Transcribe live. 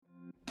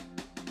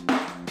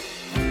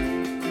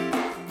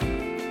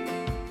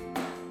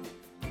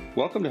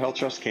Welcome to Health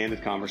Trust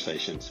Candid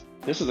Conversations.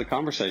 This is a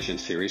conversation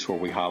series where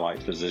we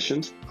highlight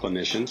physicians,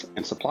 clinicians,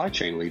 and supply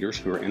chain leaders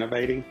who are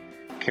innovating,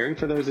 caring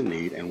for those in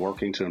need, and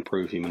working to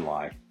improve human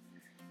life.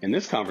 In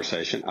this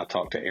conversation, I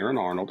talked to Aaron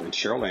Arnold and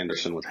Cheryl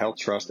Anderson with Health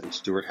Trust and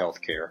Steward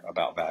Healthcare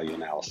about value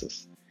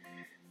analysis.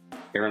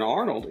 Aaron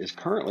Arnold is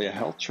currently a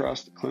Health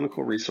Trust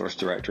Clinical Resource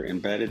Director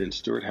embedded in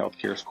Steward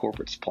Healthcare's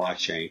corporate supply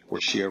chain,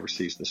 where she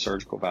oversees the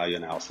Surgical Value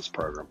Analysis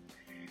Program.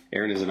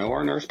 Aaron is an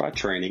OR nurse by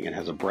training and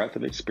has a breadth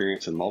of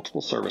experience in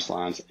multiple service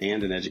lines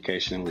and in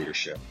education and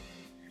leadership.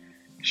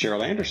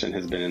 Cheryl Anderson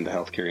has been in the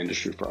healthcare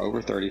industry for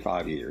over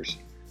 35 years.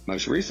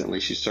 Most recently,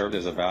 she served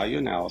as a Value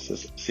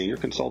Analysis Senior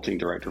Consulting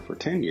Director for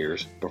 10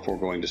 years before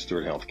going to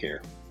Steward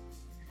Healthcare.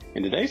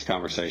 In today's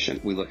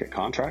conversation, we look at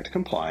contract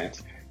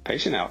compliance,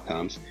 patient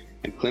outcomes,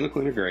 and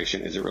clinical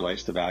integration as it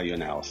relates to value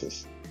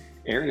analysis.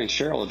 Aaron and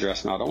Cheryl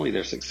address not only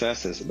their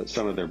successes, but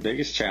some of their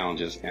biggest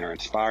challenges and are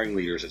inspiring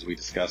leaders as we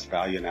discuss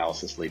value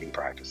analysis leading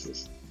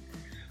practices.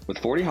 With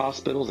 40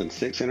 hospitals and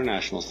 6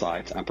 international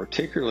sites, I'm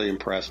particularly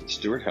impressed with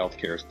Steward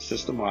Healthcare's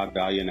system-wide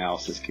value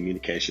analysis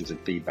communications and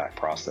feedback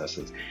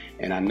processes,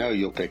 and I know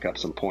you'll pick up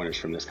some pointers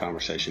from this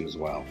conversation as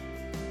well.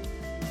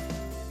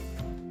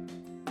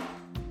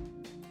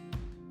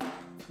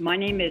 My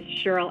name is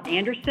Cheryl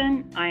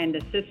Anderson. I am the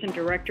Assistant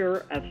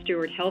Director of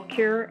Steward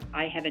Healthcare.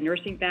 I have a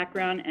nursing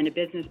background and a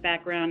business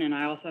background, and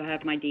I also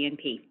have my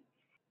DNP.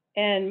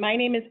 And my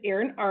name is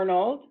Aaron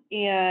Arnold,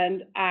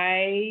 and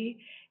I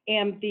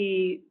am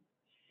the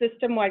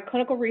System-Wide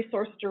Clinical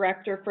Resource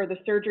Director for the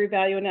Surgery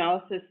Value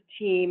Analysis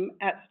team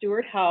at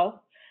Steward Health.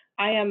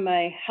 I am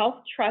a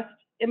Health Trust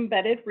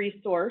Embedded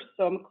Resource,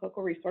 so I'm a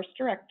Clinical Resource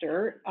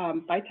Director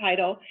by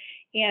title.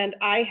 And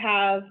I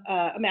have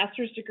a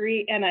master's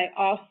degree, and I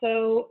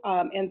also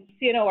am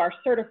CNOR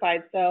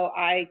certified, so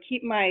I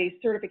keep my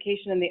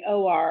certification in the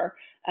OR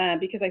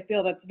because I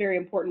feel that's very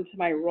important to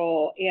my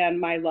role and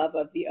my love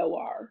of the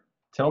OR.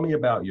 Tell me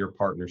about your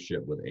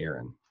partnership with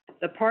Aaron.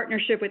 The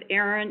partnership with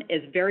Aaron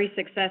is very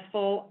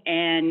successful,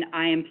 and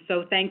I am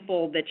so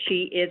thankful that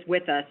she is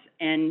with us.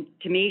 And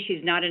to me,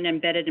 she's not an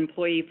embedded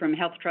employee from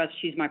Health Trust,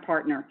 she's my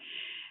partner.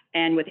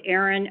 And with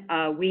Aaron,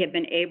 we have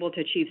been able to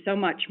achieve so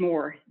much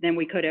more than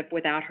we could have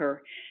without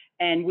her.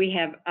 And we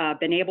have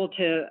been able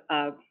to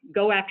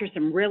go after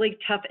some really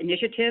tough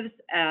initiatives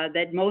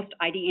that most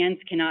IDNs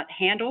cannot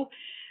handle.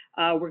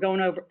 We're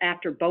going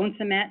after bone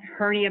cement,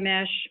 hernia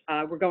mesh.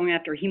 We're going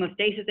after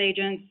hemostasis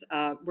agents.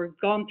 We're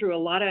going through a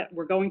lot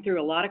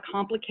of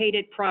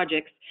complicated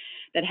projects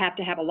that have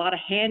to have a lot of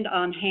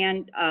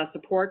hand-on-hand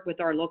support with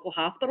our local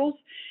hospitals.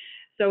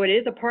 So it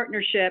is a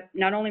partnership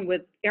not only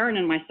with Aaron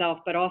and myself,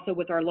 but also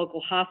with our local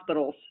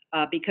hospitals,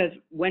 because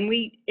when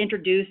we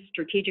introduce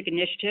strategic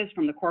initiatives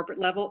from the corporate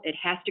level, it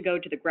has to go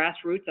to the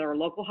grassroots at our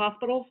local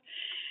hospitals.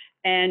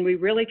 And we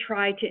really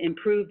try to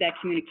improve that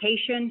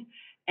communication.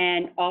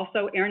 And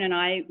also Aaron and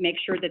I make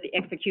sure that the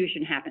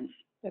execution happens.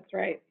 That's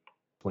right.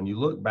 When you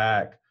look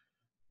back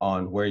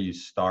on where you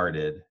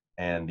started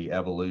and the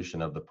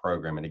evolution of the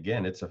program, and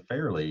again, it's a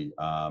fairly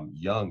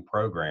young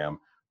program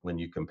when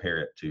you compare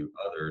it to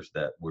others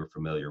that we're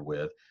familiar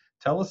with.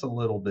 Tell us a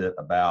little bit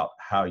about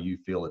how you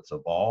feel it's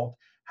evolved,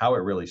 how it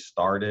really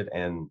started,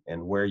 and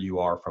where you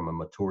are from a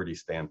maturity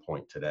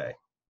standpoint today.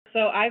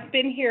 So I've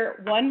been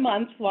here 1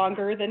 month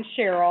longer than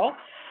Cheryl.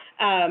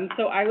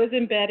 So I was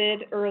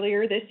embedded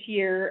earlier this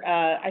year.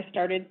 I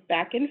started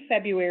back in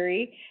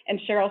February, and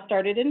Cheryl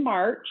started in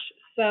March.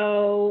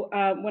 So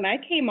when I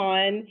came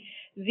on,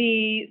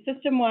 the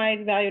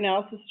System-Wide Value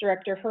Analysis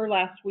Director, her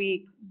last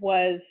week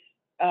was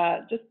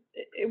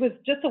it was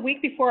just a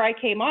week before I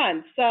came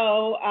on.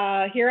 So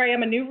here I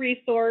am, a new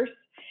resource,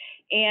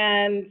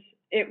 and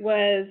it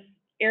was,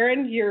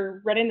 Aaron,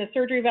 you're running the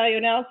Surgery Value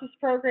Analysis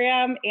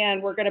Program,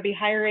 and we're going to be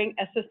hiring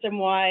a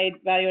System-Wide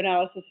Value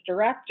Analysis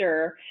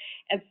Director.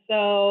 And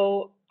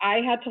so I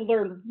had to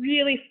learn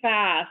really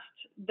fast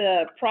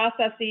the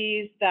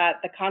processes that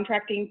the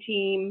contracting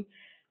team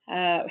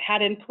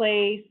had in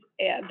place,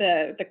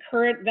 the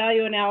current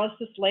value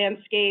analysis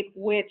landscape,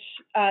 which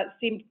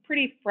seemed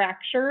pretty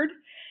fractured.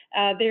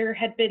 There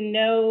had been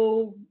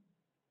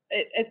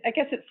I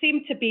guess it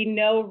seemed to be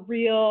no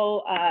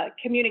real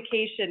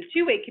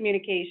two-way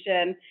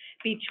communication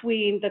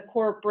between the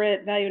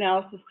corporate value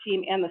analysis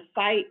team and the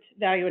site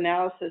value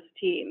analysis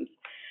teams.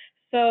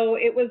 So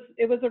it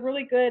was a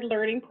really good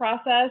learning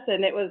process,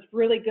 and it was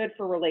really good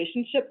for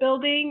relationship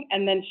building.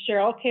 And then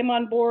Cheryl came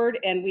on board,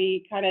 and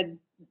we kind of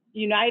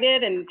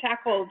united and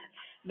tackled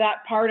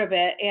that part of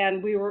it.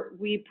 And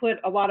we put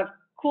a lot of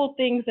cool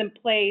things in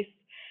place.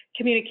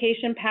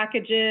 Communication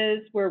packages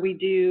where we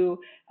do,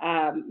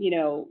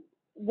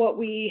 what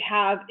we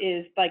have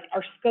is like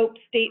our scope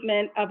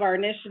statement of our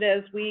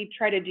initiatives. We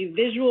try to do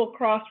visual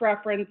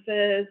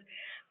cross-references.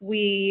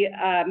 We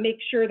make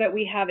sure that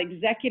we have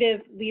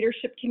executive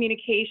leadership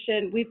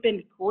communication. We've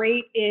been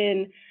great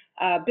in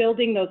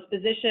building those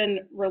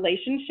physician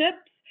relationships.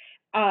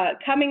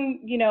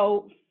 Coming,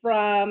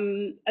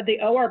 from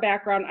the OR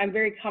background, I'm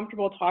very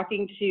comfortable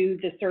talking to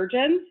the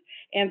surgeons.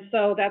 And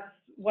so that's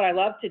what I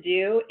love to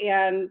do.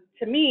 And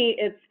to me,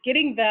 it's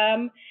getting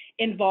them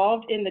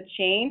involved in the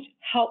change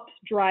helps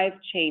drive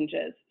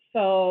changes.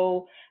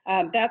 So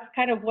that's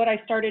kind of what I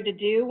started to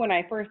do when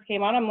I first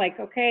came on. I'm like,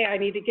 okay, I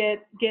need to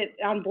get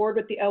on board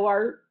with the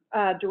OR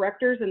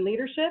directors and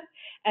leadership,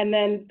 and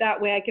then that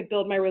way I could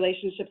build my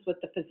relationships with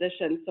the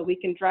physicians so we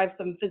can drive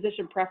some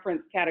physician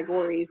preference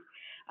categories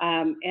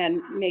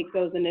and make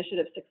those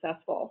initiatives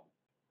successful.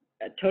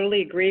 I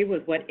totally agree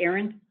with what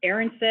Erin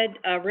said,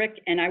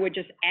 Rick, and I would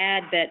just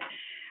add that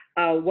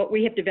what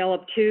we have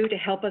developed too to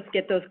help us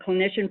get those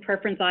clinician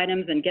preference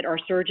items and get our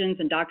surgeons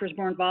and doctors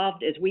more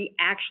involved is we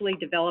actually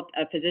developed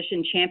a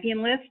physician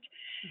champion list,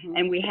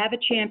 and we have a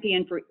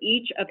champion for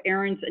each of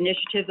Erin's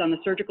initiatives on the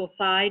surgical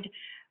side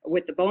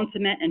with the bone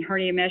cement and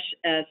hernia mesh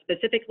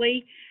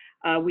specifically.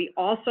 We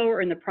also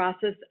are in the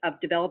process of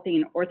developing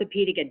an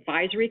orthopedic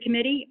advisory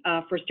committee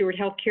for Steward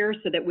Healthcare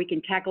so that we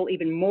can tackle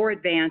even more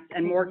advanced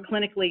and more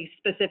clinically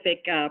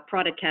specific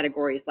product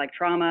categories like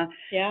trauma,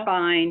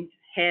 spine,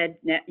 head,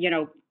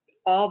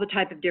 all the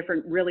type of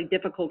different really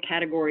difficult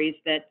categories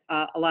that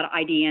a lot of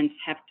IDNs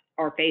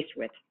are faced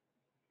with.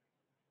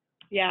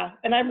 Yeah,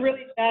 and I'm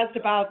really jazzed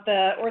about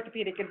the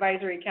Orthopedic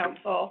Advisory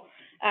Council.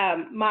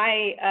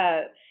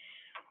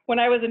 When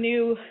I was a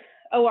new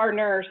OR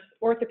nurse,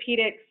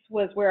 orthopedics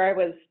was where I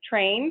was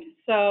trained,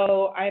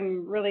 so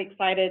I'm really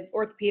excited.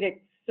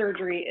 Orthopedic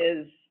surgery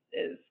is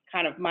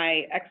kind of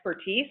my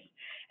expertise,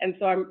 and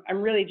so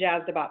I'm really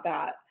jazzed about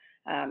that.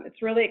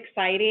 It's really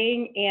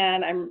exciting,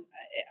 and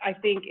I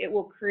think it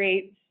will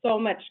create so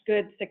much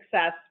good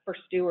success for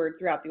Steward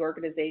throughout the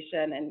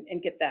organization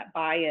and get that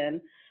buy-in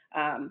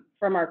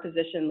from our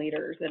physician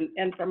leaders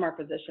and from our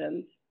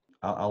physicians.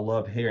 I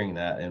love hearing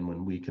that. And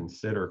when we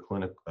consider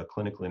a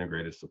clinically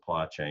integrated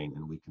supply chain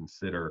and we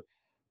consider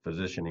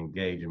physician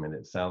engagement,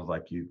 it sounds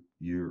like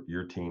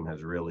your team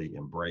has really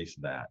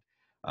embraced that.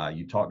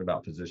 You talked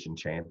about physician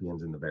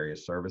champions in the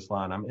various service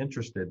line. I'm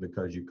interested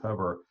because you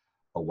cover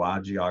a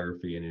wide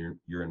geography and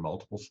you're in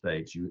multiple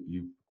states.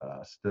 You've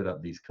stood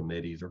up these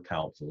committees or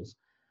councils.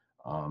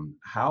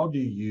 How do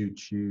you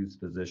choose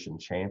physician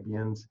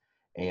champions,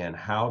 and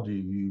how do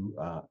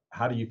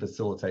you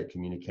facilitate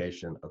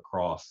communication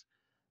across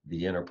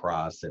the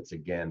enterprise, since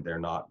again, they're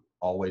not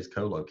always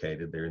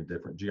co-located, they're in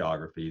different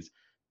geographies?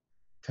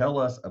 Tell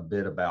us a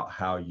bit about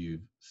how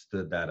you've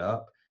stood that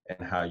up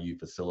and how you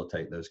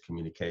facilitate those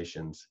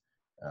communications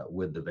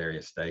with the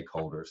various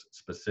stakeholders,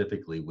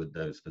 specifically with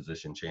those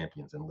physician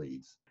champions and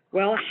leads.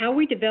 Well, how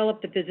we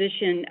developed the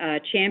physician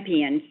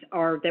champions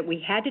are that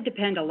we had to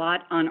depend a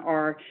lot on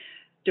our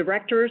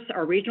directors,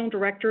 our regional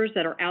directors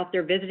that are out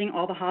there visiting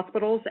all the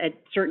hospitals at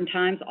certain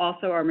times,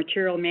 also our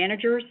material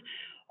managers.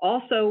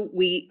 Also,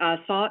 we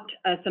sought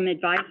some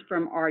advice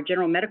from our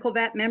general medical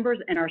VAT members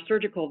and our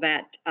surgical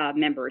VAT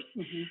members.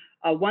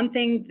 One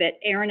thing that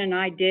Erin and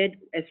I did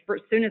as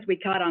soon as we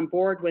got on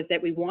board was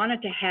that we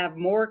wanted to have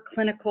more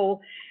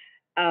clinical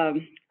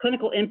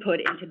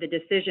input into the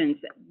decisions.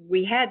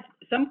 We had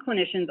some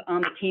clinicians on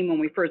the team when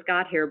we first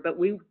got here, but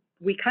we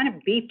kind of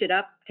beefed it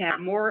up to have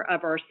more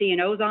of our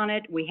CNOs on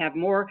it. We have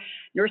more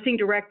nursing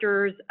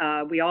directors.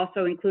 We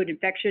also include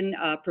infection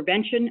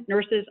prevention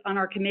nurses on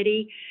our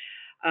committee.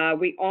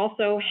 We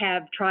also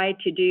have tried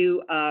to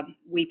do,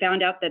 we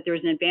found out that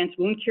there's an advanced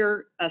wound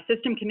cure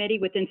system committee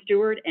within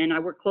Steward, and I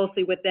work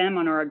closely with them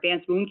on our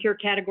advanced wound cure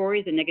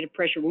categories and negative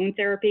pressure wound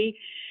therapy.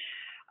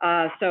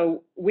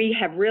 So we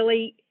have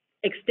really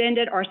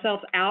extended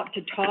ourselves out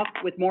to talk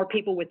with more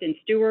people within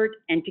Steward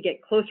and to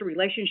get closer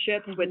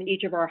relationships with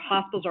each of our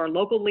hospitals, our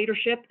local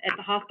leadership at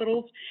the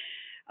hospitals.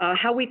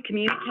 How we've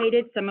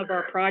communicated some of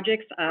our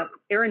projects.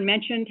 Erin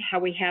mentioned how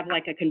we have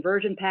like a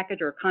conversion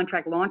package or a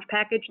contract launch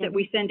package that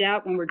we send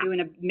out when we're doing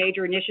a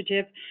major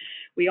initiative.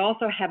 We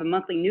also have a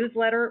monthly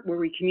newsletter where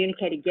we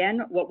communicate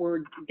again what we're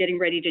getting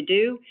ready to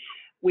do.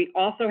 We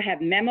also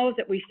have memos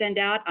that we send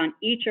out on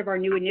each of our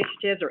new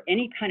initiatives or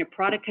any kind of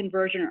product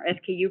conversion or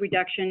SKU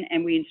reduction,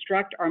 and we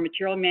instruct our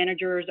material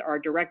managers, our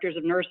directors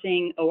of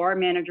nursing, OR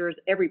managers,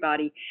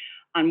 everybody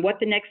on what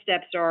the next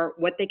steps are,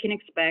 what they can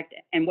expect,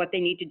 and what they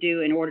need to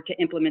do in order to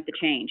implement the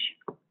change.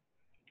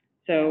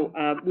 So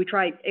we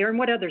try. Erin,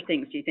 what other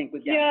things do you think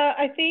we've done? Yeah,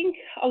 I think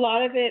a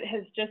lot of it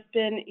has just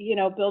been,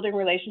 building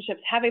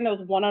relationships, having those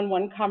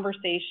one-on-one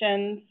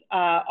conversations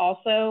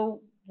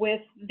also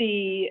with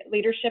the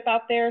leadership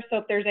out there. So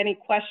if there's any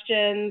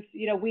questions,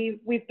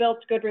 we've built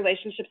good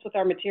relationships with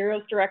our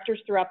materials directors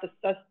throughout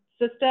the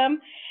system.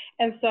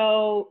 And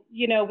so,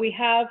 we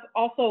have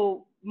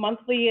also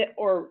monthly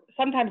or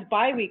sometimes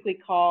bi-weekly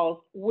calls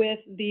with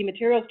the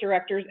materials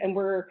directors, and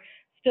we're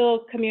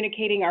still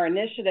communicating our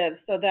initiatives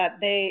so that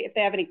if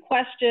they have any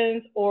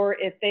questions or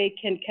if they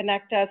can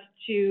connect us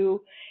to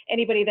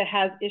anybody that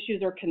has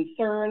issues or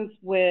concerns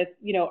with,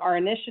 our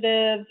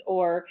initiatives,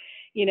 or,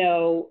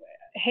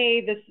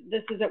 hey,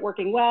 this isn't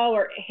working well,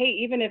 or hey,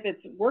 even if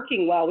it's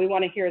working well, we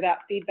want to hear that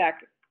feedback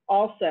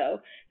also.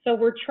 So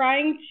we're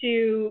trying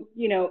to,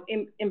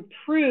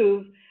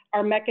 improve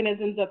our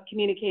mechanisms of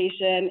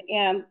communication.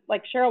 And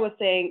like Cheryl was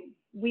saying,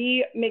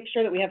 we make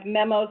sure that we have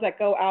memos that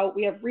go out.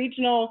 We have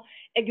regional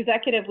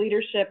executive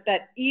leadership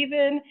that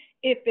even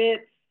if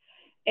it's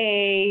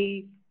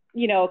a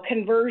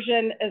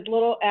conversion as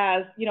little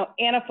as,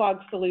 anafog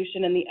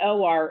solution in the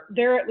OR,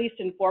 they're at least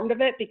informed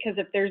of it, because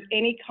if there's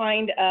any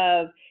kind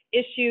of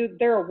issue,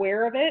 they're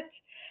aware of it.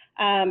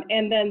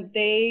 And then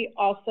they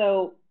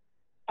also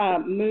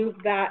move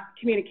that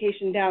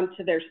communication down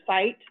to their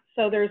site.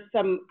 So there's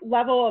some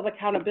level of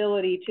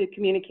accountability to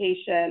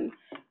communication.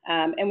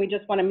 And we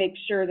just want to make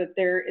sure that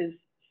there is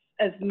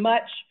as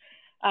much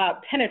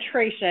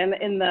penetration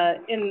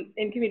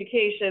in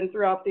communication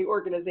throughout the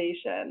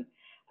organization.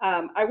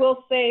 I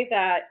will say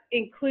that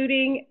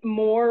including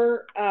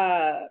more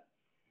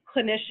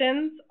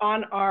clinicians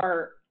on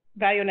our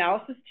value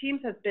analysis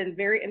teams has been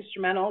very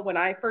instrumental. When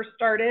I first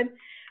started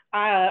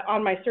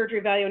on my surgery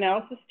value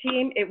analysis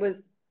team,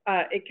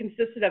 it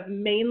consisted of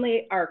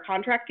mainly our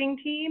contracting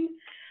team,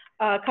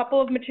 a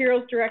couple of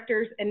materials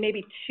directors, and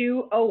maybe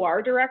 2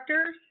 OR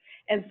directors.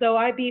 And so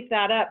I beefed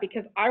that up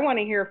because I want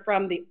to hear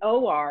from the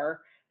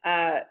OR,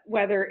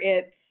 whether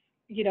it's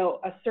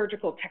a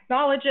surgical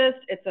technologist,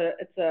 it's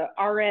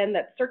a RN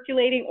that's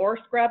circulating or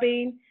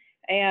scrubbing,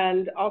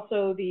 and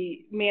also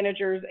the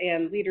managers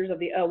and leaders of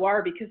the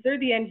OR, because they're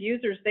the end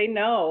users. They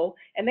know,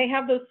 and they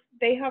have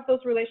those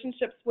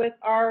relationships with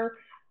our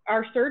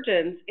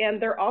surgeons,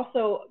 and they're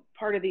also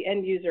part of the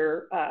end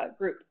user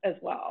group as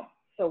well.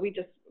 So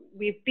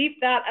we've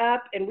beefed that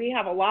up, and we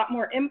have a lot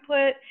more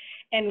input,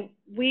 and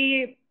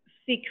we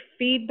seek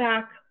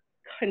feedback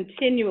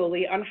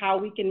continually on how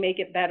we can make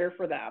it better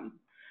for them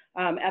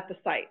at the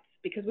sites,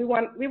 because we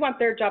want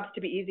their jobs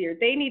to be easier.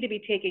 They need to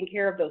be taking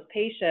care of those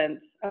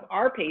patients, of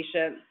our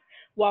patients,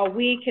 while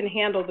we can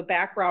handle the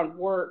background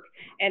work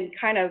and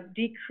kind of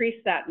decrease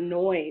that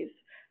noise.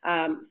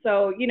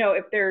 So,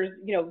 if there's,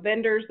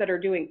 vendors that are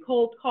doing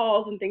cold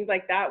calls and things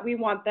like that, we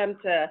want them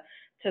to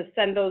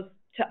send those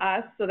to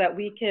us so that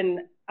we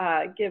can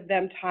give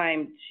them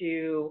time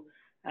to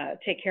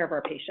take care of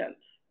our patients.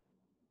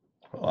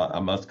 Well, I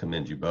must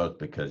commend you both,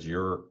 because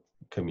your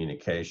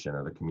communication,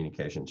 or the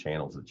communication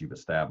channels that you've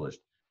established,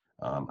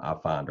 I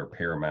find are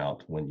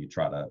paramount when you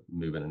try to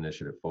move an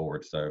initiative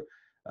forward. So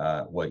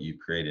what you've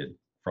created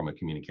from a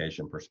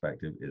communication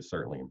perspective is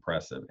certainly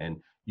impressive. And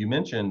you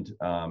mentioned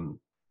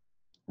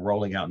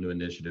rolling out new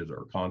initiatives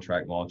or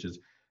contract launches.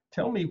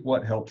 Tell me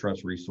what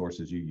HealthTrust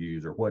resources you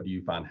use, or what do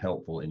you find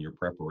helpful in your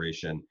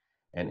preparation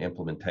and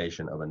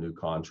implementation of a new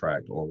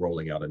contract or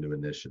rolling out a new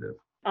initiative?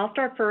 I'll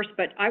start first,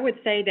 but I would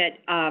say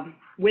that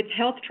with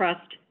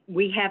HealthTrust,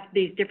 we have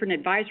these different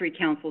advisory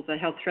councils that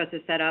HealthTrust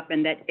has set up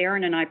and that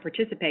Erin and I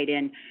participate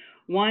in.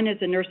 One is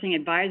the Nursing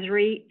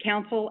Advisory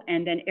Council,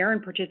 and then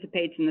Erin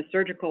participates in the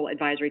Surgical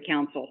Advisory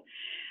Council.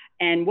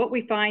 And what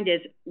we find is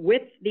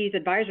with these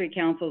advisory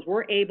councils,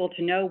 we're able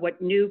to know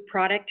what new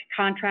product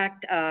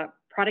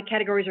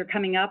categories are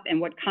coming up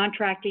and what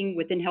contracting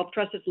within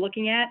HealthTrust is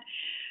looking at.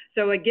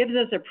 So it gives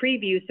us a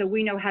preview so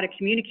we know how to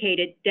communicate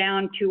it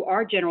down to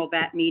our general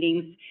VAT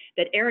meetings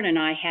that Erin and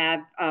I have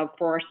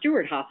for our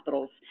steward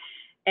hospitals.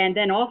 And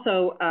then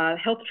also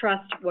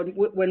HealthTrust,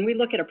 when we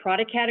look at a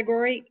product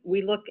category,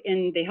 we look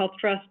in the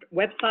HealthTrust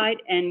website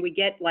and we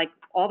get like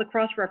all the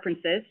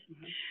cross-references.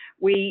 Mm-hmm.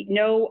 We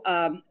know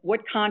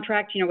what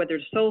contract, whether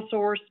it's sole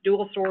source,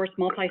 dual source,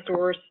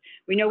 multi-source.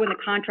 We know when the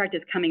contract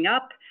is coming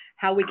up,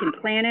 how we can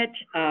plan it.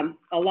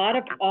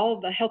 All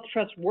of the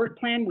HealthTrust work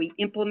plan we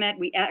implement,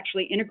 we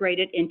actually integrate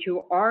it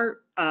into our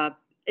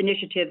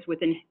initiatives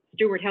within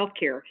Steward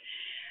Healthcare.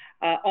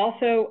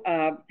 Also,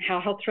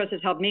 how HealthTrust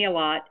has helped me a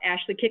lot,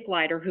 Ashley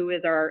Kicklighter, who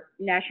is our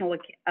national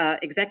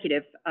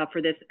executive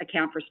for this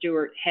account for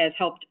Steward, has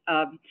helped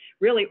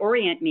really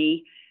orient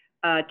me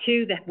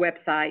to the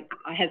website,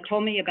 has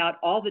told me about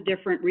all the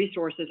different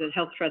resources that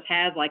HealthTrust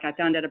has. Like I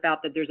found out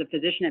about that there's a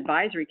physician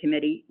advisory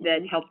committee that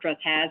HealthTrust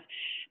has,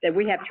 that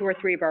we have 2 or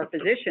 3 of our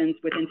physicians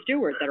within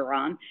Steward that are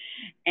on.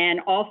 And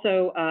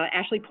also,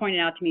 Ashley pointed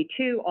out to me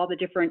too, all the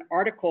different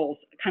articles,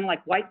 kind of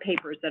like white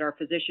papers that our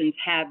physicians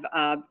have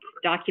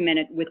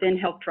documented within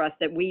HealthTrust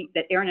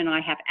that Erin and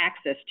I have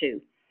access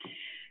to.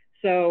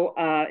 So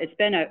it's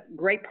been a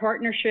great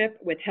partnership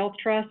with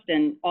HealthTrust,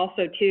 and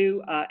also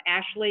too,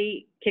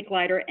 Ashley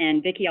Kicklighter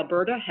and Vicki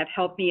Alberta have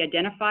helped me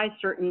identify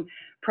certain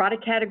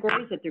product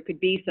categories that there could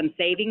be some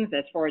savings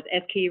as far as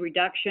SKU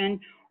reduction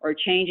or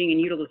changing in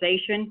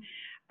utilization.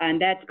 And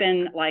that's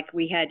been like,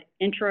 we had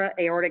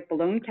intra-aortic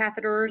balloon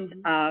catheters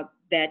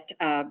that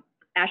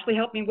Ashley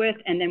helped me with.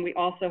 And then we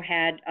also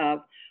had a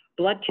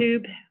blood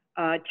tube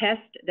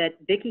test that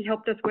Vicki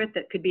helped us with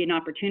that could be an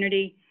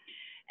opportunity.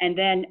 And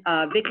then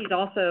Vicki's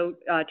also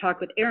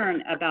talked with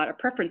Erin about a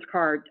preference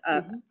card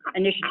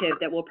initiative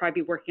that we'll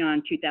probably be working on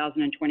in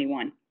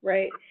 2021.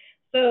 Right.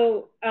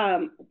 So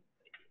to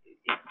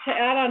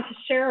add on to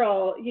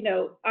Cheryl,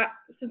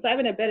 since I'm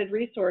an embedded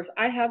resource,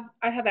 I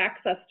have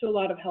access to a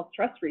lot of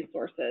HealthTrust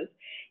resources,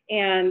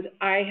 and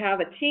I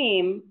have a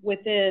team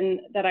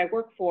that I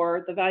work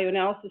for, the value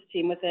analysis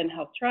team within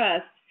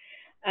HealthTrust,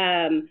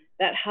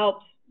 that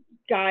helps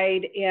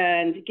guide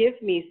and give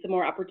me some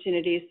more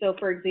opportunities. So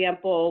for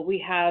example,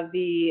 we have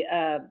the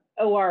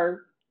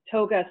OR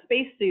toga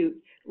spacesuit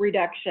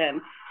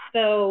reduction.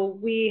 So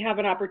we have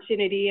an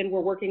opportunity, and we're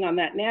working on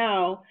that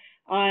now,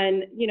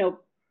 on,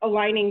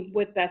 aligning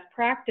with best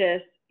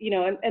practice,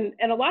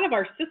 and a lot of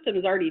our system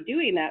is already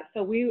doing that.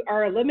 So we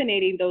are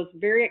eliminating those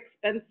very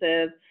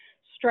expensive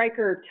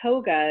striker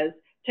togas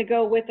to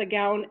go with a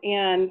gown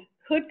and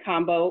hood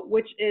combo,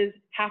 which is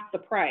half the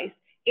price.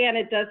 And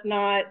it does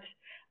not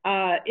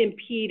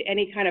impede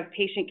any kind of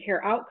patient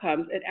care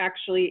outcomes. It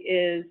actually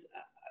is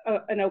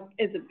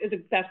a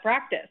best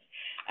practice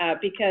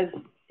because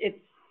it's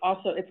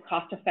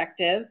cost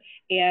effective,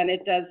 and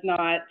it does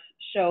not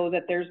show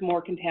that there's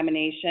more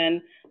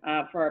contamination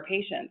for our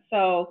patients.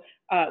 So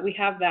we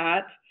have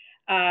that.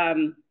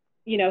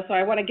 So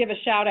I want to give a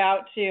shout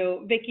out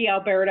to Vicki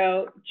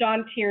Alberto,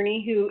 John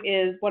Tierney, who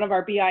is one of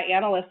our BI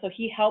analysts. So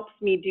he helps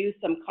me do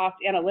some cost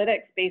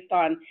analytics based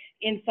on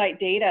insight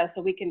data,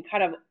 so we can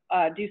kind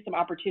of do some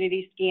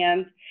opportunity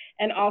scans.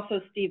 And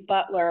also Steve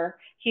Butler,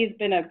 he's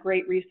been a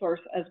great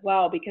resource as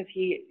well, because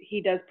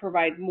he does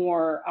provide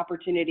more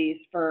opportunities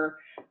for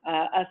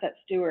us at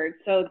Steward.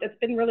 So that's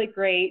been really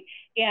great.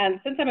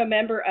 And since I'm a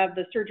member of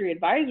the Surgery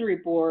Advisory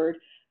Board,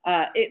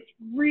 it's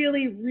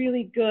really,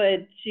 really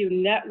good to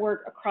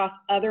network across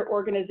other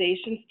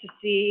organizations to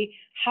see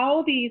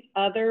how these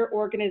other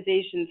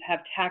organizations have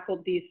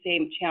tackled these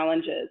same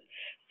challenges.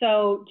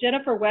 So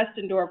Jennifer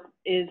Westendorf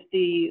is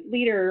the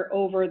leader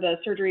over the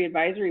Surgery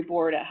Advisory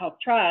Board at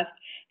HealthTrust,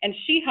 and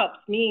she helps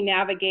me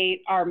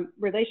navigate our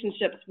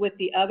relationships with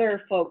the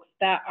other folks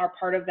that are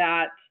part of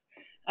that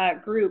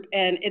group.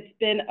 And it's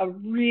been a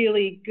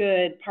really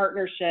good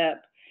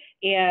partnership.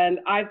 And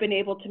I've been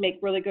able to make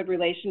really good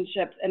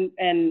relationships and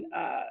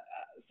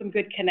some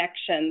good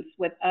connections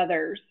with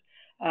others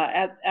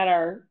at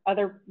our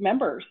other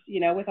members,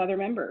 with other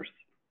members.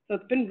 So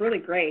it's been really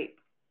great.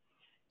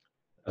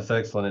 That's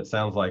excellent. It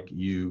sounds like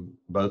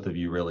both of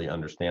you really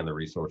understand the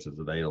resources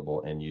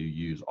available, and you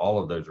use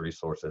all of those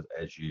resources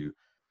as you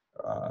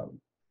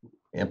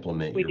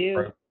implement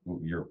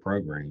your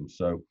program.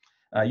 So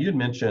you had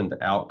mentioned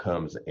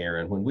outcomes,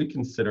 Erin. When we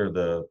consider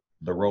the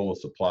role of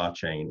supply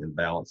chain in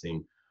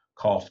balancing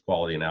cost,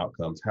 quality, and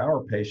outcomes, how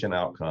are patient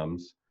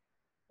outcomes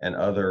and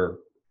other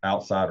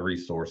outside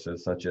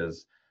resources, such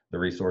as the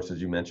resources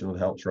you mentioned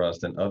with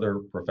HealthTrust and other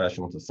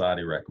professional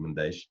society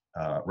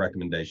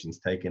recommendations,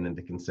 taken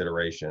into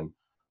consideration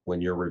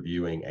when you're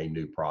reviewing a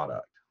new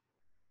product?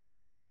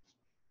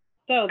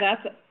 So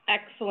that's an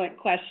excellent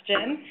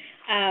question.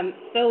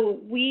 So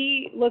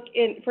we look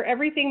for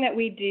everything that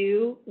we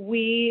do,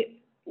 we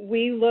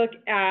look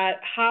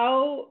at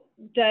how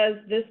does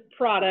this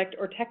product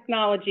or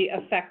technology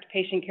affect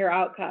patient care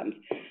outcomes.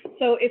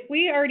 So if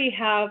we already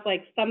have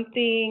like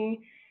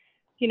something,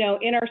 in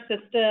our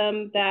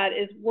system that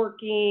is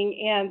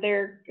working, and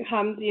there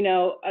comes,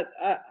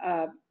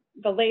 the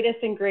latest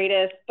and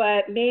greatest,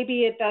 but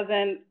maybe it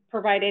doesn't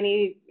provide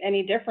any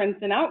difference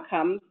in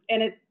outcomes,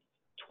 and it's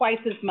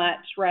twice as much,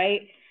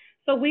 right?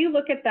 So we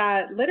look at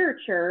that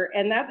literature,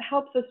 and that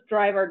helps us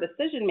drive our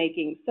decision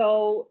making.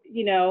 So,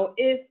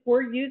 if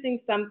we're using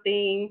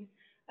something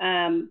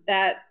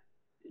that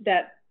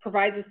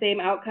provides the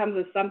same outcomes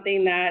as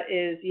something that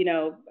is,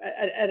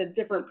 at a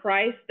different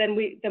price, then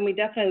we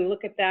definitely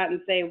look at that and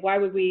say, why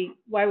would we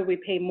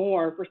pay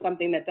more for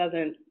something that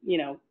doesn't,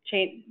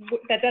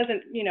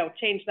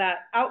 change that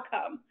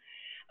outcome?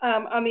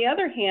 On the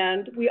other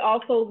hand, we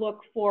also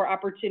look for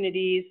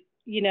opportunities,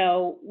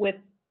 with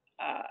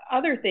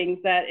other things,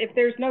 that if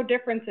there's no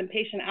difference in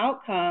patient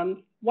outcomes,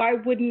 why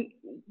wouldn't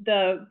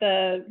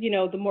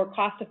the more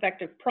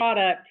cost-effective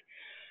product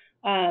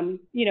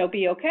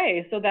be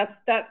okay? So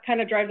that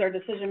kind of drives our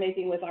decision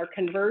making with our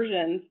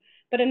conversions.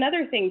 But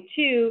another thing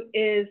too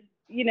is,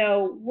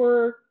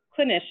 we're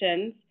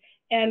clinicians,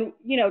 and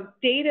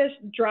data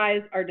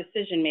drives our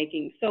decision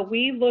making. So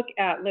we look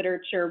at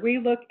literature, we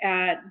look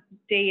at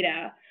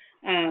data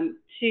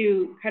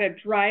to kind of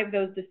drive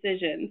those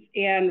decisions,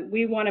 and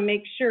we want to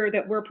make sure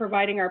that we're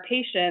providing our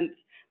patients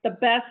the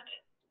best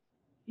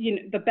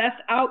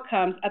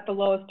outcomes at the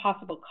lowest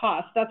possible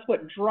cost. That's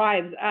what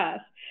drives us,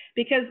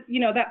 because,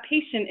 that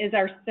patient is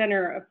our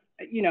center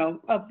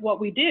of what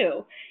we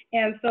do.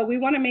 And so we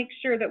want to make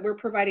sure that we're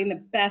providing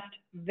the best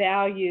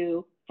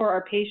value for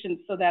our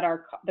patients, so that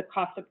the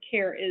cost of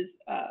care is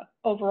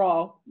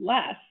overall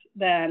less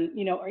than,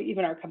 or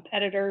even our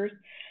competitors,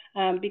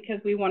 because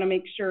we want to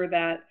make sure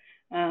that,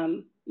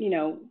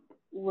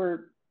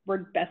 we're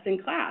best in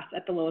class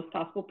at the lowest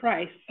possible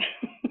price.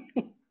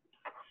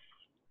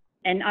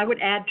 And I would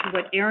add to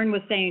what Erin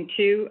was saying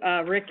too,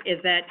 Rick, is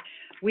that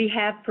we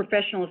have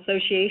professional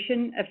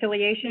association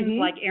affiliations. Mm-hmm.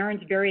 Like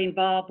Erin's very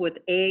involved with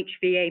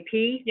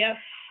AHVAP. Yep.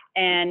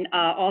 And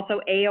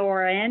also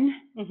AORN.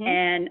 Mm-hmm.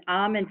 And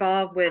I'm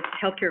involved with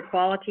Healthcare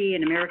Quality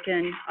and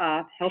American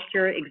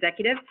Healthcare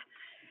Executives.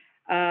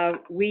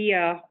 We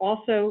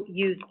also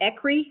use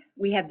ECRI.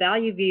 We have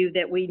ValueView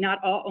that we not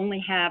only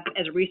have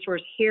as a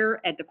resource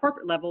here at the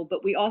corporate level,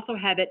 but we also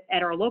have it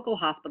at our local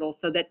hospitals,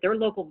 so that their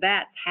local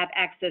vets have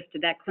access to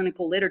that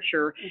clinical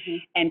literature. Mm-hmm.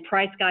 and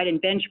price guide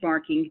and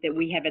benchmarking that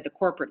we have at the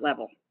corporate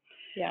level.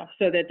 Yeah.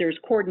 So that there's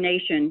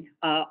coordination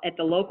at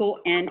the local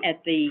and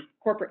at the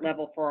corporate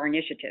level for our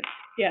initiatives.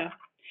 Yeah.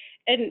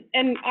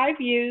 And I've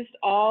used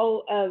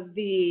all of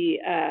the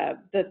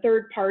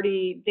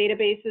third-party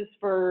databases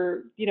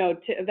for, to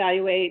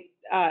evaluate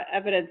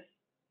evidence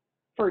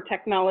for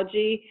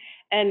technology.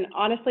 And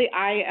honestly,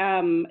 I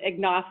am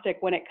agnostic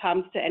when it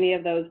comes to any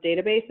of those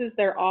databases.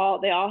 They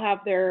all have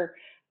their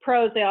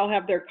pros, they all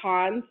have their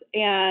cons.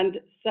 And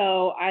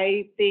so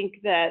I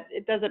think that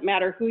it doesn't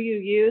matter who you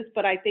use,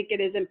 but I think it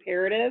is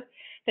imperative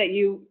that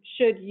you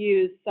should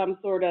use some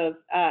sort of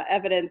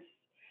evidence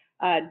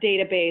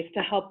database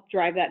to help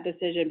drive that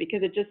decision,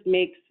 because it just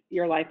makes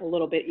your life a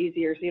little bit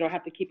easier, so you don't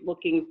have to keep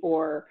looking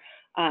for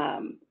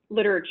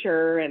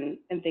literature and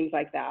things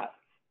like that.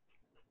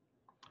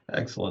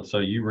 Excellent. So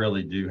you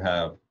really do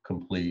have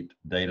complete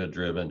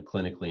data-driven,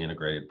 clinically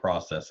integrated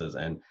processes,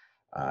 and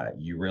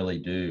you really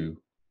do,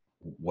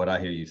 what I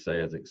hear you say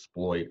is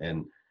exploit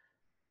and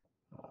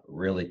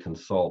really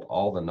consult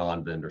all the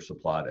non-vendor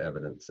supplied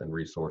evidence and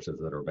resources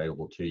that are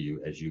available to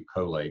you as you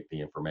collate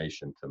the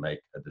information to make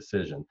a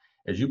decision.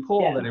 As you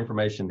pull all that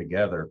information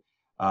together,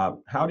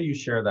 how do you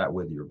share that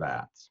with your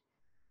VATs?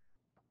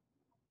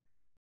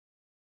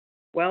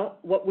 Well,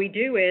 what we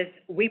do is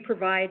we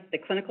provide the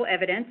clinical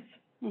evidence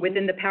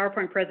within the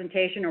PowerPoint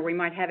presentation, or we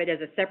might have it as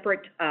a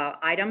separate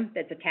item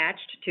that's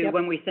attached to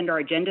when we send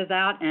our agendas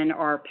out and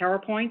our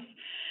PowerPoints.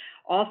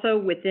 Also,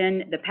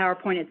 within the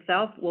PowerPoint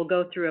itself, we'll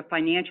go through a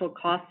financial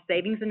cost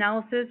savings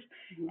analysis,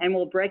 and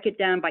we'll break it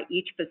down by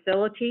each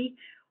facility.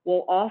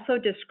 We'll also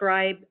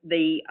describe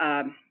the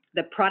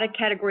product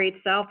category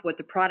itself, what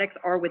the products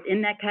are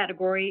within that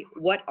category,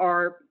 what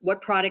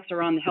products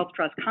are on the Health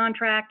Trust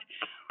contract,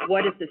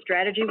 what is the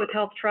strategy with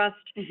Health Trust.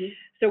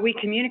 So we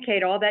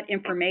communicate all that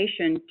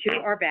information to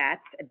our VATs,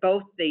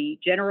 both the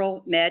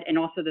general med and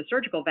also the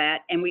surgical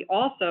VAT. And we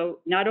also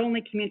not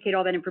only communicate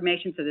all that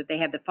information so that they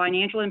have the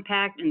financial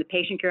impact and the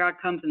patient care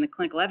outcomes and the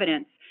clinical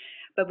evidence,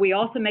 but we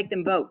also make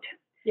them vote.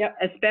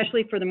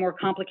 Especially for the more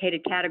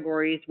complicated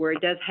categories where you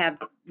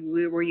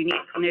need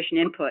clinician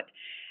input.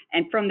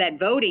 And from that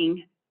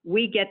voting,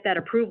 we get that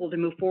approval to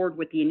move forward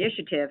with the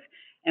initiative.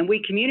 And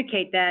we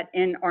communicate that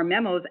in our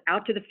memos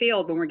out to the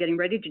field when we're getting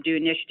ready to do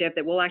initiative,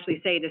 that we'll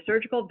actually say the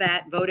surgical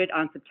VAT voted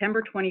on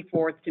September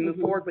 24th to move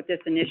forward with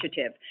this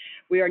initiative.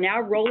 We are now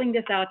rolling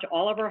this out to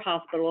all of our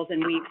hospitals,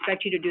 and we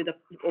expect you to do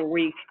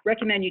we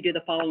recommend you do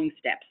the following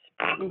steps.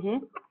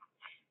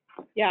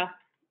 Yeah,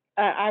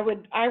 I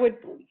would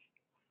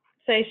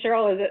say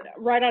Cheryl is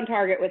right on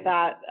target with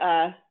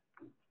that,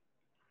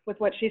 with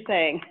what she's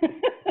saying.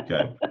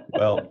 Okay.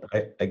 Well,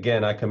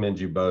 again, I commend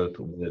you both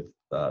with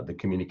the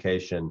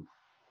communication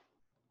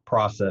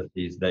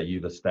processes that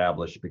you've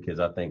established, because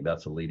I think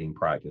that's a leading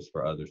practice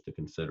for others to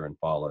consider and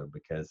follow,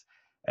 because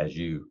as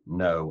you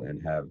know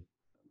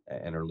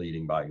and are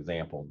leading by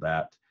example,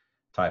 that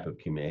type of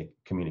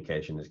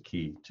communication is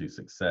key to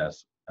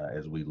success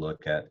as we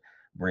look at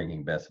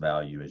bringing best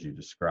value as you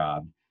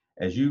described.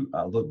 As you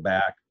look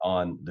back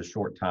on the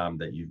short time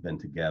that you've been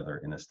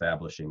together in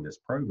establishing this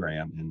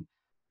program, and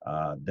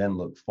then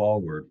look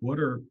forward, what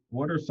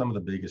are some of the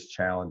biggest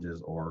challenges,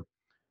 or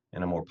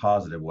in a more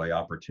positive way,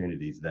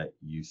 opportunities that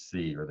you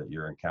see or that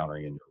you're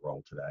encountering in your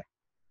role today?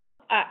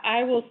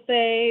 I will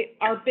say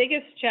our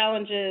biggest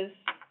challenges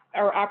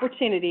are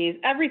opportunities.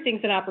 Everything's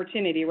an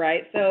opportunity,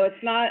 right? So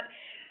it's not,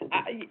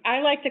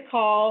 I like to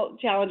call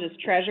challenges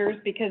treasures,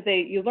 because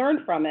you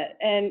learn from it,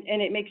 and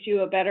it makes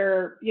you a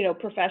better,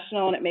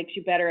 professional, and it makes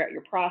you better at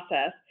your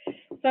process.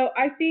 So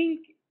I think,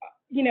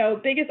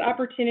 biggest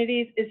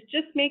opportunities is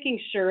just making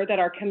sure that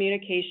our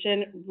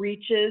communication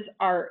reaches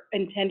our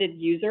intended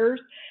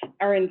users,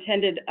 our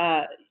intended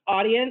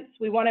audience.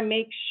 We want to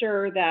make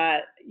sure that,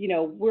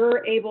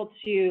 we're able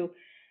to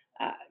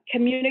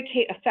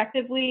communicate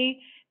effectively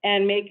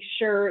and make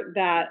sure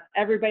that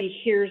everybody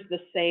hears the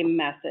same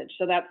message.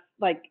 So that's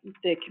like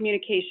the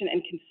communication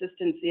and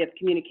consistency of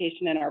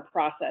communication in our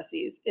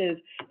processes is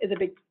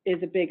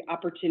a big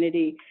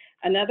opportunity.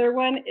 Another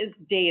one is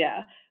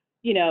data.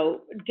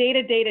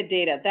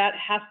 Data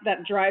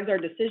that drives our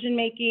decision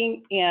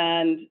making.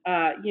 And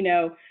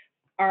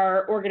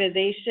our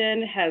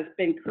organization has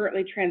been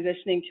currently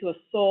transitioning to a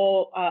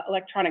sole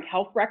electronic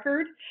health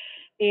record.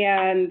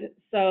 And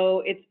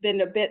so it's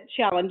been a bit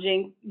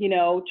challenging,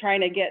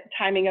 trying to get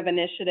timing of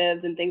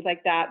initiatives and things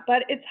like that,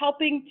 but it's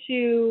helping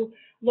to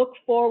look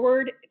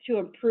forward to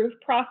improve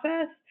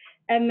process.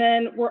 And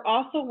then we're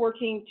also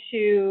working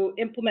to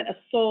implement a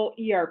sole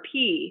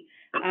ERP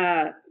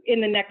in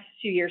the next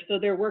 2 years. So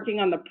they're working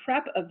on the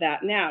prep of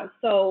that now.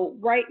 So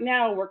right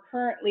now we're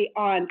currently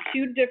on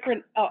 2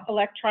 different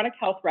electronic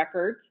health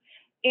records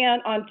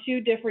and on 2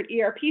 different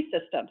ERP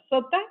systems.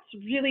 So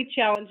that's really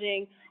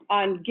challenging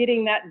on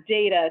getting that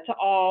data to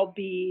all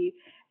be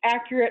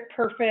accurate,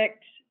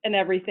 perfect, and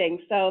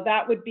everything. So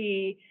that would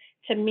be,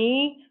 to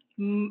me,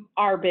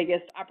 our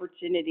biggest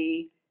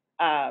opportunity,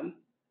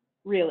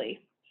 really.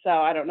 So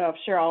I don't know if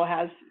Cheryl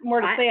has more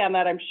to say on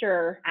that, I'm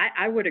sure.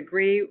 I would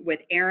agree with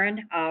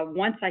Erin.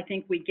 Once I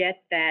think we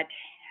get that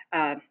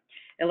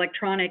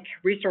electronic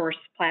resource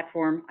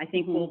platform, I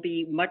think we'll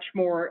be much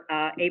more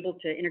able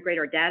to integrate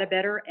our data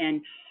better.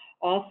 And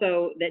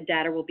also that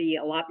data will be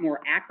a lot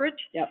more accurate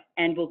Yep.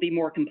 and will be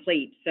more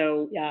complete.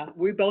 So Yeah.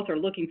 we both are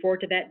looking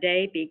forward to that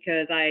day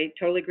because I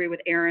totally agree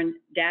with Erin.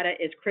 Data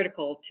is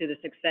critical to the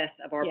success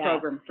of our Yeah.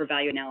 program for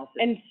value analysis.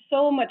 And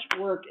so much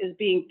work is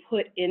being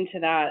put into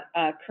that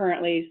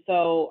currently.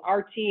 So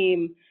our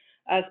team,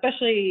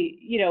 especially,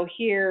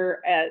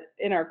 here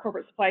in our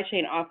corporate supply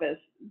chain office,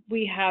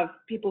 we have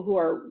people who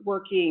are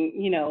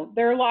working,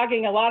 they're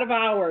logging a lot of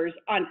hours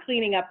on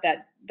cleaning up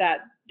that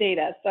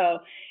data. So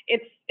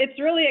it's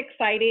really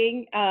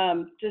exciting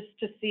just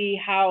to see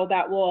how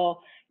that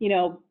will,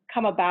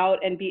 come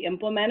about and be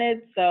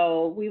implemented.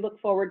 So we look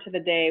forward to the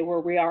day where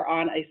we are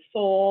on a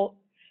sole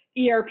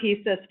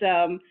ERP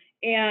system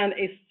and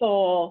a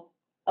sole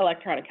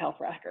electronic health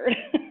record.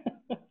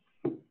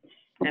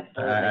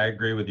 Absolutely. I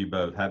agree with you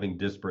both. Having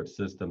disparate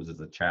systems is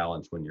a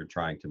challenge when you're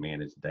trying to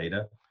manage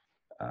data.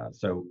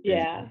 So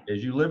Yeah.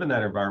 as you live in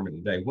that environment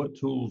today, what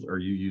tools are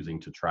you using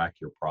to track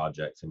your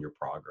projects and your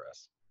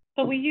progress?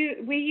 So we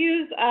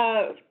use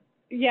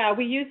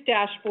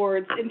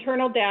dashboards,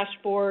 internal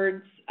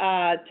dashboards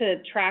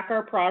to track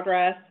our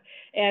progress,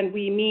 and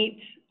we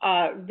meet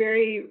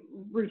very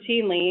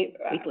routinely,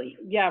 Weekly.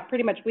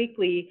 Pretty much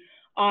weekly,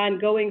 on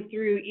going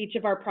through each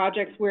of our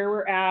projects, where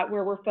we're at,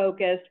 where we're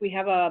focused. We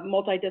have a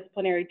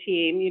multidisciplinary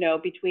team,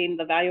 between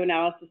the value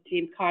analysis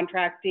team,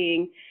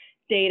 contracting,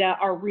 data,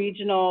 our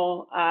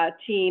regional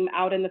team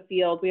out in the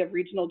field. We have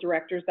regional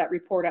directors that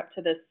report up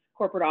to this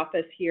corporate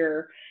office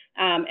here,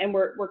 and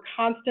we're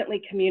constantly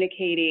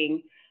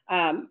communicating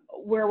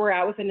where we're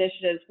at with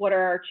initiatives. What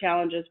are our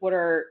challenges? What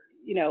are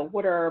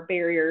our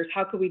barriers?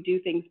 How could we do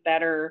things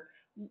better?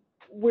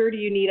 Where do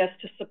you need us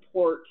to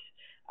support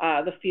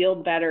the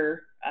field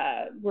better?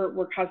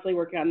 We're constantly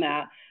working on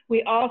that.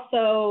 We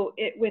also,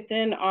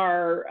 within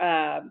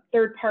our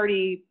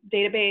third-party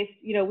database,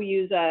 we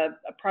use a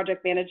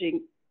project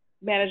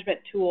management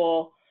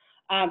tool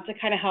to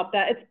kind of help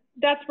that.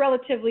 That's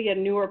relatively a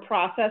newer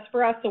process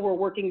for us, so we're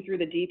working through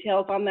the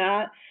details on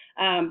that.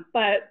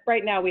 But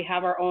right now we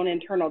have our own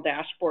internal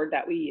dashboard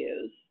that we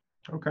use.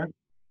 Okay.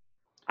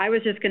 I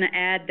was just going to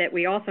add that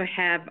we also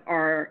have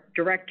our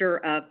director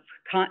of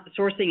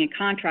sourcing and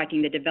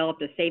contracting that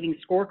developed a savings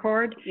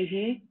scorecard,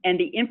 and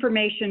the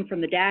information from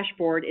the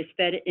dashboard is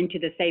fed into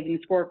the savings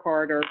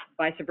scorecard, or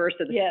vice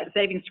versa. The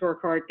savings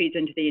scorecard feeds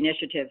into the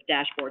initiative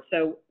dashboard.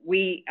 So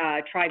we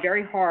try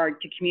very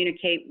hard to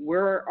communicate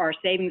where our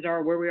savings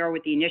are, where we are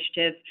with the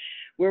initiatives,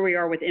 where we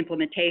are with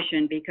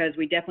implementation, because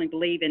we definitely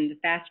believe in the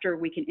faster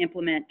we can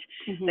implement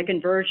the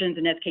conversions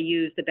and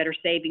SKUs, the better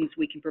savings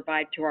we can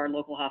provide to our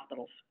local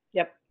hospitals.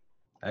 Yep.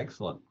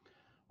 Excellent.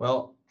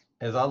 Well,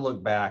 as I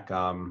look back,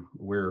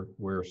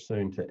 we're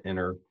soon to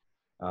enter,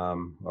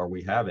 or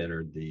we have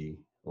entered the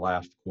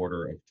last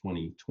quarter of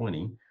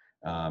 2020.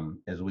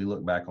 As we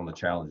look back on the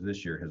challenge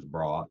this year has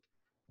brought,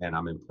 and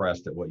I'm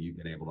impressed at what you've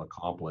been able to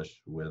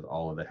accomplish with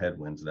all of the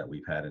headwinds that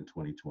we've had in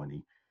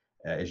 2020.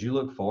 As you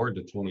look forward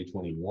to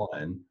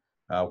 2021,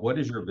 what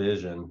is your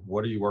vision?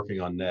 What are you working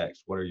on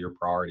next? What are your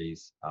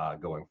priorities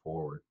going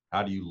forward?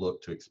 How do you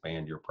look to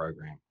expand your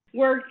program?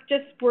 We're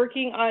just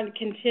working on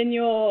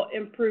continual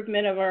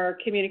improvement of our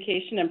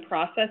communication and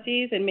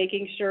processes and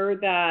making sure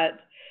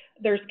that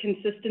there's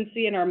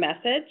consistency in our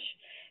message.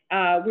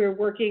 We're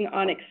working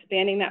on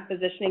expanding that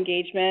physician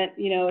engagement,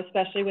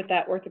 especially with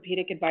that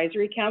Orthopedic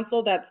Advisory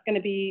Council. That's going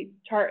to be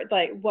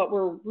what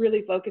we're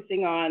really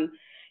focusing on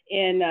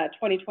in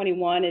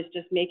 2021 is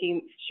just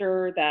making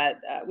sure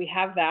that we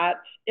have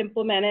that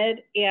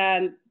implemented,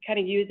 and kind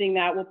of using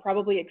that. We'll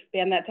probably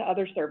expand that to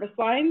other service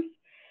lines,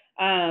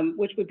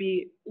 which would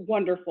be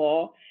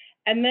wonderful.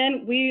 And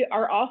then we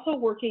are also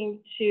working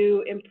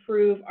to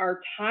improve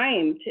our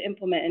time to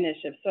implement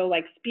initiatives. So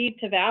like speed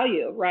to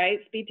value, right?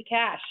 Speed to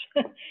cash.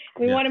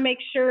 We want to make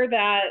sure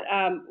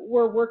that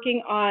we're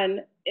working on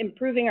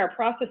improving our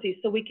processes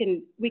so we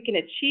can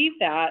achieve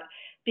that,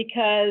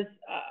 because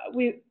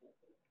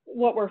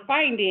what we're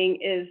finding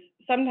is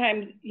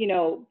sometimes,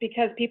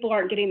 because people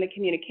aren't getting the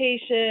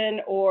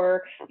communication,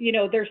 or,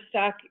 they're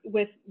stuck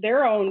with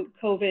their own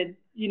COVID,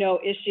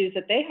 issues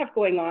that they have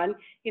going on,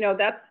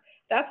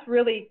 that's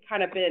really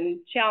kind of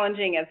been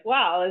challenging as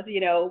well. As,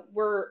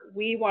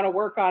 we want to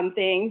work on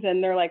things,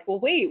 and they're like, well,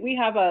 wait, we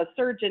have a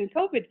surge in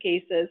COVID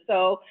cases.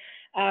 So,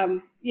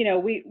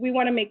 we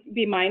want to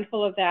be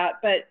mindful of that.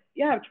 But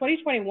yeah,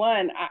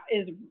 2021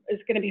 is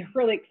going to be a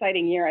really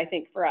exciting year, I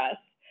think, for us.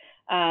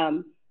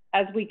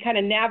 As we kind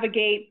of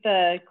navigate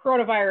the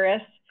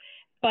coronavirus,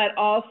 but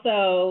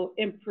also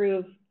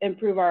improve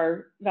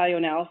our value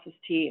analysis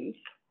teams.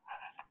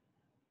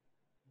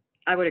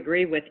 I would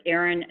agree with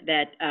Erin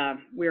that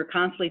we're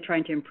constantly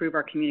trying to improve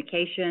our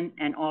communication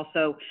and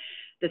also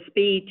the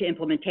speed to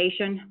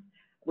implementation.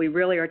 We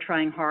really are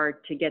trying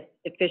hard to get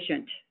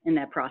efficient in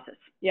that process.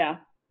 Yeah.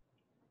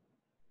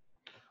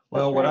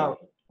 Well,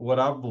 what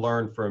I've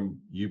learned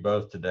from you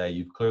both today,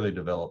 you've clearly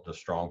developed a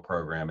strong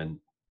program and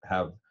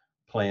have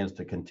plans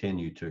to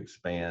continue to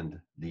expand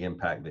the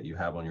impact that you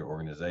have on your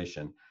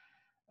organization.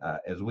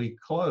 As we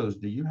close,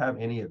 do you have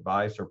any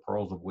advice or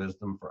pearls of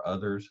wisdom for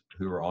others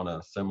who are on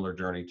a similar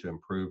journey to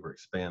improve or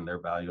expand their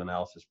value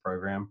analysis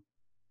program?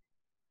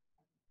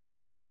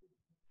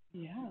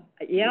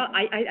 Yeah,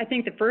 I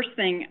think the first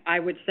thing I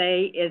would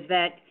say is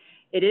that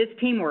it is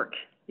teamwork.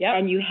 Yep.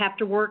 And you have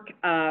to work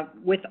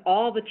with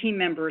all the team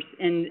members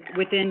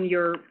within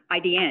your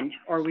IDN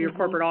or your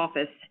corporate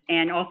office.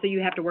 And also you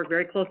have to work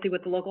very closely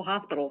with the local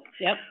hospitals.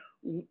 Yep.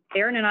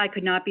 Erin and I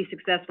could not be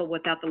successful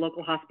without the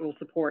local hospital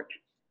support.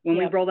 When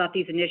we rolled out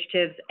these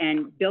initiatives,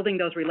 and building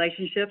those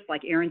relationships,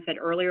 like Erin said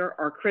earlier,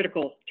 are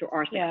critical to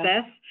our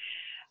success.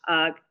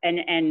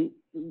 And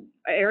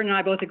Erin and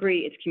I both agree,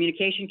 it's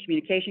communication.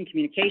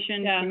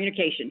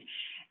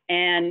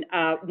 And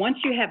once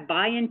you have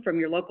buy-in from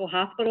your local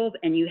hospitals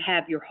and you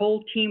have your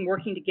whole team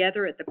working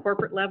together at the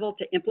corporate level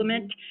to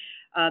implement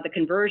the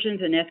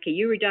conversions and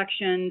SKU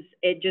reductions,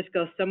 it just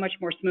goes so much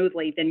more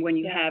smoothly than when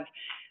you have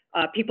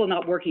people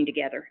not working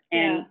together.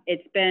 And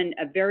it's been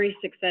a very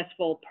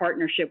successful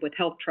partnership with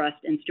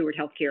HealthTrust and Steward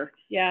Healthcare.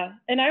 Yeah,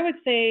 and I would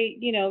say,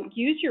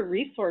 use your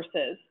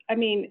resources. I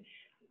mean,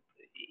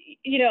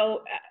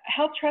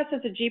 HealthTrust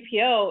as a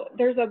GPO,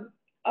 there's a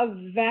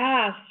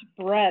vast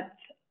breadth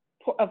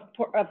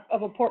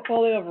of a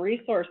portfolio of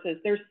resources.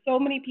 There's so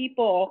many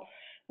people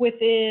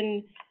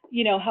within,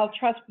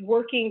 HealthTrust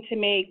working to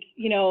make,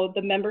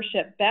 the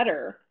membership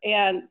better.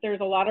 And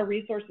there's a lot of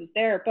resources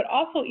there, but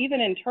also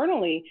even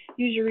internally,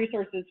 use your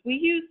resources.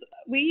 We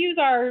use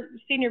our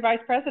Senior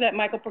Vice President,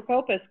 Michael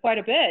Prokopis, quite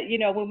a bit.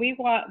 When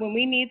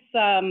we need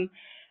some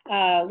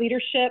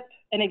leadership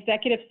and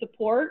executive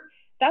support,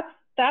 that's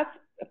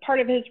part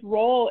of his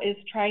role, is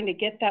trying to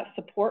get that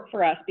support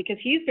for us, because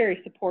he's very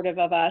supportive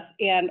of us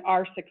and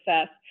our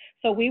success.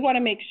 So we want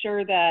to make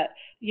sure that,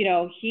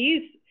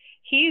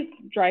 he's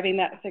driving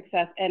that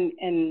success and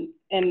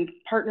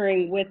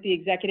partnering with the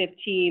executive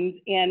teams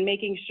and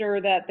making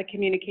sure that the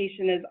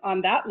communication is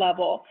on that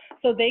level,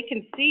 so they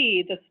can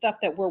see the stuff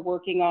that we're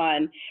working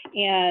on.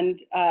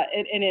 And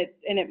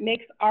it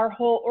makes our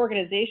whole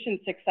organization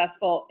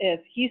successful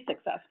if he's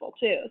successful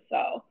too.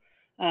 So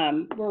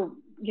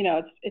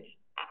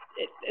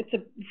it's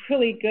a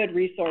really good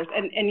resource.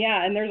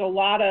 And there's a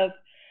lot of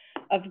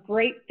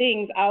great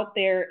things out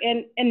there,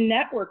 and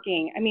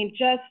networking. I mean,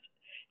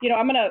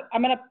 I'm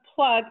gonna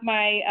plug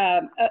my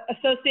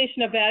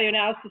Association of Value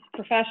Analysis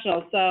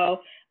Professionals.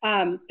 So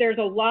there's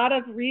a lot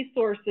of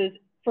resources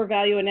for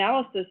value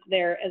analysis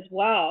there as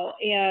well.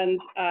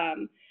 And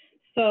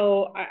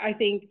so I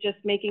think just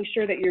making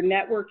sure that you're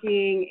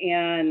networking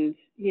and,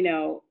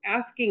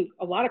 asking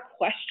a lot of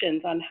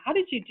questions on, how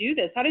did you do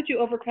this? How did you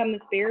overcome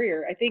this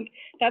barrier? I think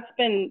that's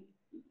been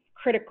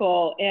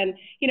critical. And,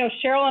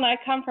 Cheryl and I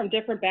come from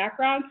different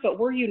backgrounds, but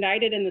we're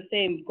united in the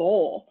same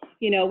goal.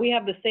 We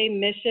have the same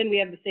mission. We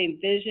have the same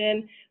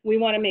vision. We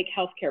want to make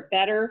healthcare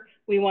better.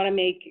 We want to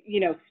make,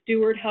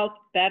 Steward Health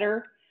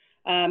better.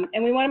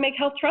 And we want to make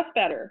HealthTrust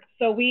better.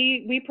 So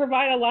we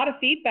provide a lot of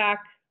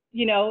feedback,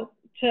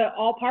 to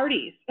all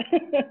parties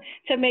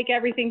to make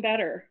everything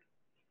better.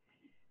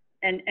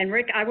 And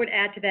Rick, I would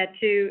add to that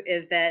too,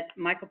 is that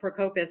Michael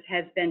Prokopis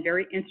has been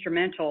very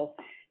instrumental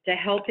to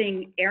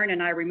helping Erin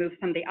and I remove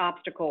some of the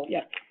obstacles.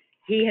 Yep.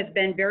 He has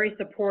been very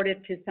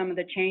supportive to some of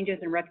the changes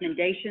and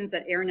recommendations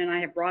that Erin and I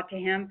have brought to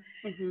him.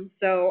 Mm-hmm.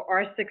 So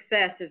our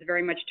success is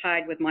very much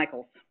tied with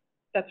Michael's.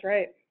 That's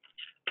right.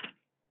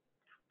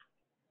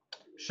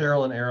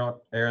 Cheryl and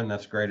Erin,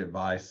 that's great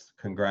advice.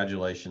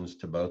 Congratulations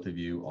to both of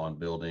you on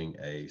building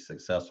a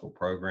successful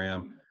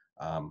program.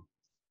 And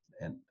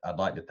I'd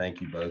like to thank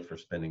you both for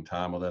spending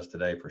time with us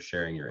today, for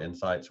sharing your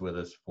insights with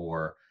us,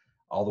 for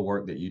all the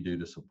work that you do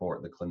to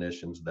support the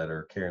clinicians that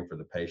are caring for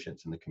the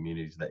patients in the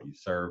communities that you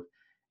serve.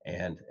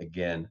 And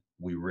again,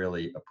 we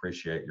really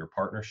appreciate your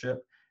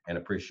partnership and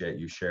appreciate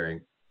you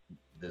sharing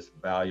this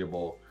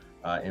valuable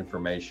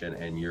information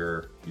and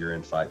your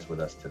insights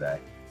with us today.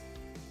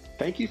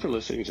 Thank you for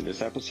listening to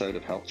this episode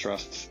of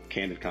HealthTrust's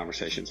Candid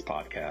Conversations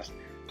podcast.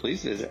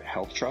 Please visit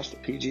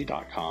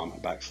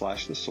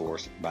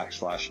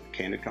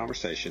healthtrustpg.com/thesource/Candid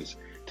Conversations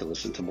to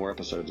listen to more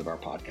episodes of our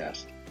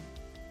podcast.